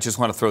 by the way, I just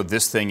want to throw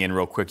this thing in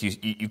real quick.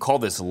 You call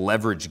this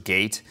leverage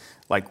gate.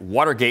 Like,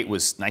 Watergate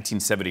was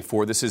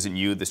 1974. This isn't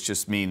you. This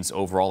just means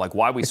overall. Like,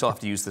 why we still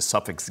have to use the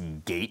suffix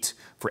gate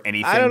for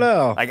anything? I don't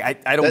know.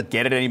 Like, I don't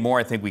get it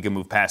anymore. I think we can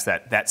move past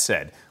that. That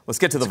said, let's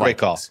get to the Vikings.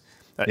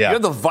 Great call. You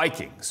have the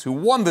Vikings, who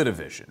won the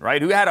division,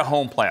 right? Who had a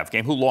home playoff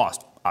game, who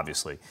lost,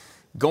 obviously,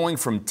 going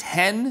from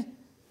 10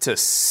 to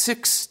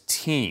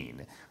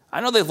 16. I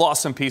know they've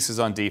lost some pieces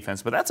on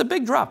defense, but that's a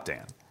big drop,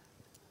 Dan.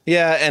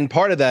 Yeah, and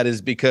part of that is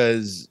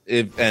because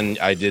and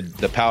I did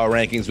the power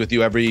rankings with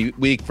you every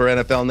week for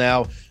NFL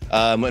Now,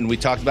 and we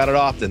talked about it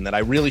often, that I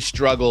really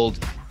struggled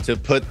to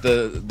put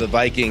the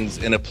Vikings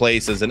in a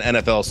place as an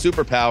NFL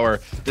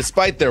superpower,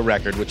 despite their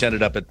record, which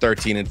ended up at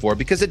 13-4,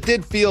 because it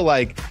did feel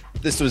like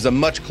this was a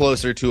much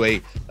closer to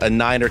a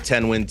 9 or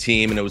 10 win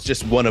team, and it was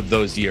just one of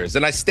those years.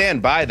 And I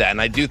stand by that.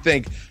 And I do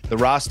think the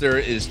roster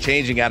is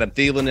changing. Adam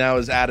Thielen now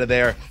is out of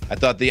there. I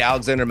thought the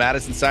Alexander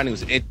Madison signing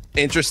was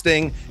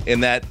interesting in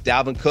that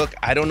Dalvin Cook,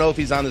 I don't know if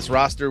he's on this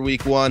roster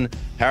week one.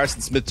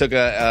 Harrison Smith took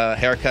a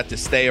haircut to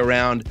stay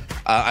around.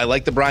 I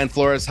like the Brian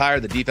Flores hire.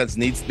 The defense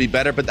needs to be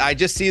better, but I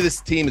just see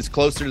this team as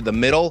closer to the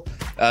middle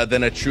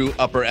than a true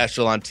upper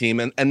echelon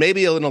team, and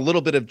maybe in a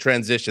little bit of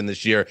transition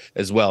this year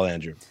as well,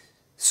 Andrew.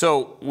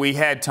 So we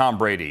had Tom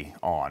Brady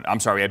on.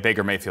 I'm sorry, we had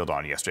Baker Mayfield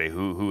on yesterday,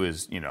 who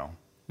is,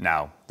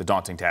 now the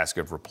daunting task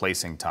of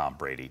replacing Tom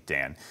Brady,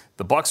 Dan.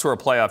 The Bucs were a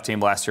playoff team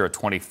last year at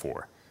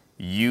 24.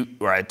 You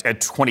are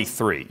at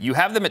 23. You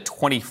have them at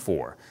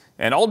 24.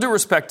 And all due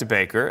respect to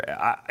Baker,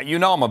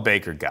 I'm a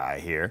Baker guy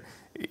here.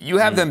 You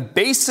have them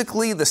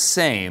basically the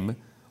same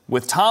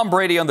with Tom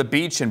Brady on the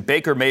beach and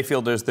Baker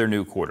Mayfield as their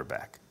new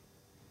quarterback.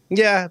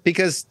 Yeah,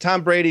 because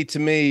Tom Brady, to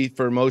me,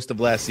 for most of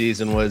last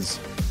season was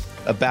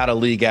about a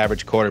league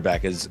average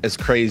quarterback, as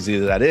crazy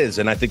as that is.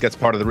 And I think that's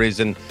part of the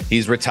reason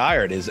he's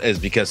retired is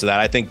because of that.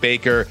 I think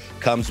Baker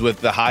comes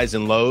with the highs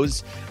and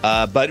lows.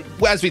 But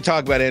as we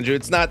talk about, Andrew,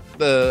 it's not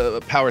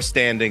the power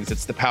standings,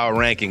 it's the power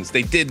rankings.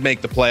 They did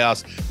make the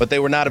playoffs, but they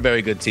were not a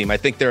very good team. I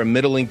think they're a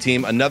middling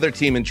team, another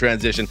team in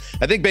transition.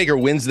 I think Baker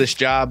wins this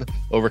job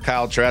over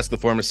Kyle Trask, the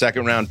former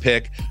second-round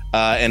pick.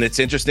 And it's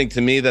interesting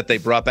to me that they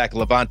brought back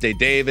Levante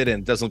David,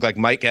 and it doesn't look like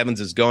Mike Evans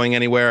is going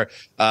anywhere.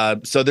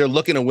 So they're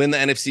looking to win the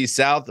NFC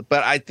South.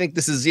 But I think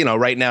this is,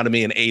 right now to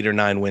me, an 8 or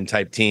 9 win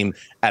type team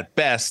at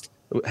best,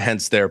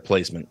 hence their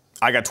placement.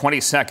 I got 20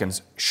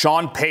 seconds.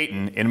 Sean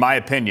Payton, in my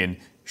opinion,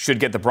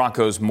 should get the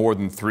Broncos more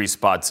than 3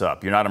 spots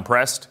up. You're not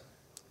impressed?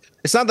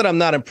 It's not that I'm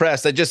not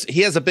impressed.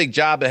 He has a big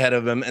job ahead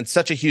of him and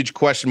such a huge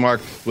question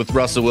mark with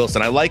Russell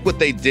Wilson. I like what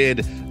they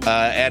did,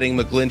 adding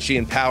McGlinchey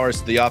and Powers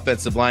to the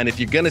offensive line. If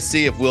you're going to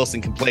see if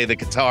Wilson can play the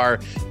guitar,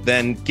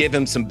 then give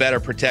him some better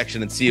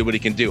protection and see what he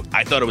can do.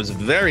 I thought it was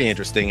very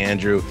interesting,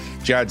 Andrew.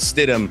 Jared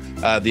Stidham,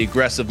 the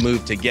aggressive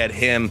move to get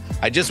him.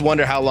 I just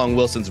wonder how long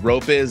Wilson's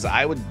rope is.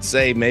 I would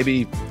say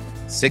maybe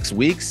 6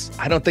 weeks.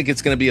 I don't think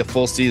it's going to be a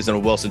full season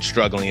of Wilson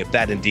struggling if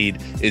that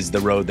indeed is the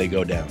road they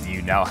go down.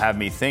 You now have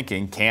me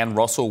thinking, can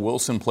Russell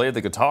Wilson play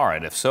the guitar?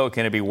 And if so,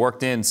 can it be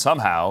worked in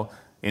somehow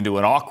into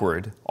an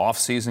awkward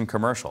off-season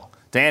commercial?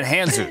 Dan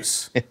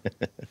Hanzus,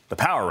 the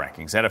Power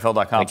Rankings,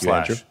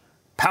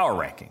 NFL.com/Power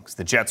Rankings.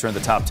 The Jets are in the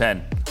top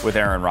 10 with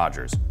Aaron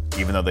Rodgers,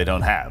 even though they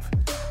don't have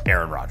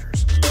Aaron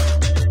Rodgers.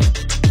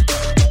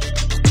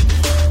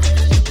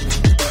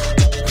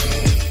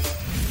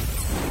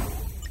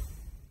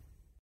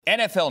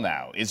 NFL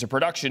Now is a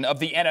production of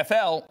the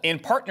NFL in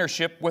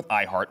partnership with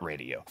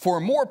iHeartRadio.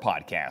 For more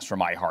podcasts from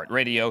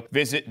iHeartRadio,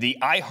 visit the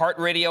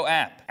iHeartRadio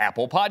app,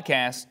 Apple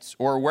Podcasts,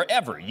 or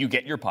wherever you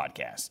get your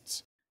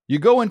podcasts. You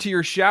go into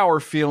your shower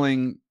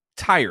feeling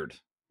tired,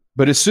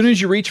 but as soon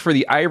as you reach for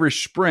the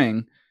Irish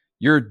Spring,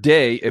 your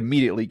day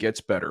immediately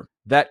gets better.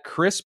 That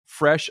crisp,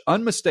 fresh,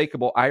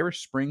 unmistakable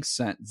Irish Spring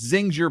scent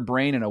zings your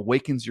brain and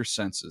awakens your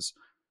senses.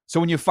 So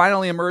when you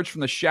finally emerge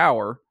from the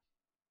shower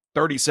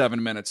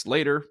 37 minutes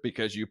later,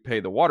 because you pay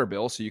the water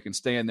bill so you can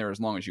stay in there as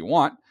long as you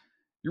want,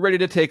 you're ready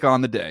to take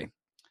on the day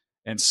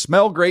and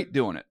smell great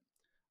doing it.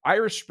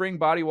 Irish Spring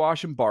Body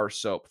Wash and Bar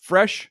Soap.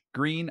 Fresh,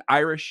 green,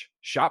 Irish.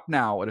 Shop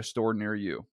now at a store near you.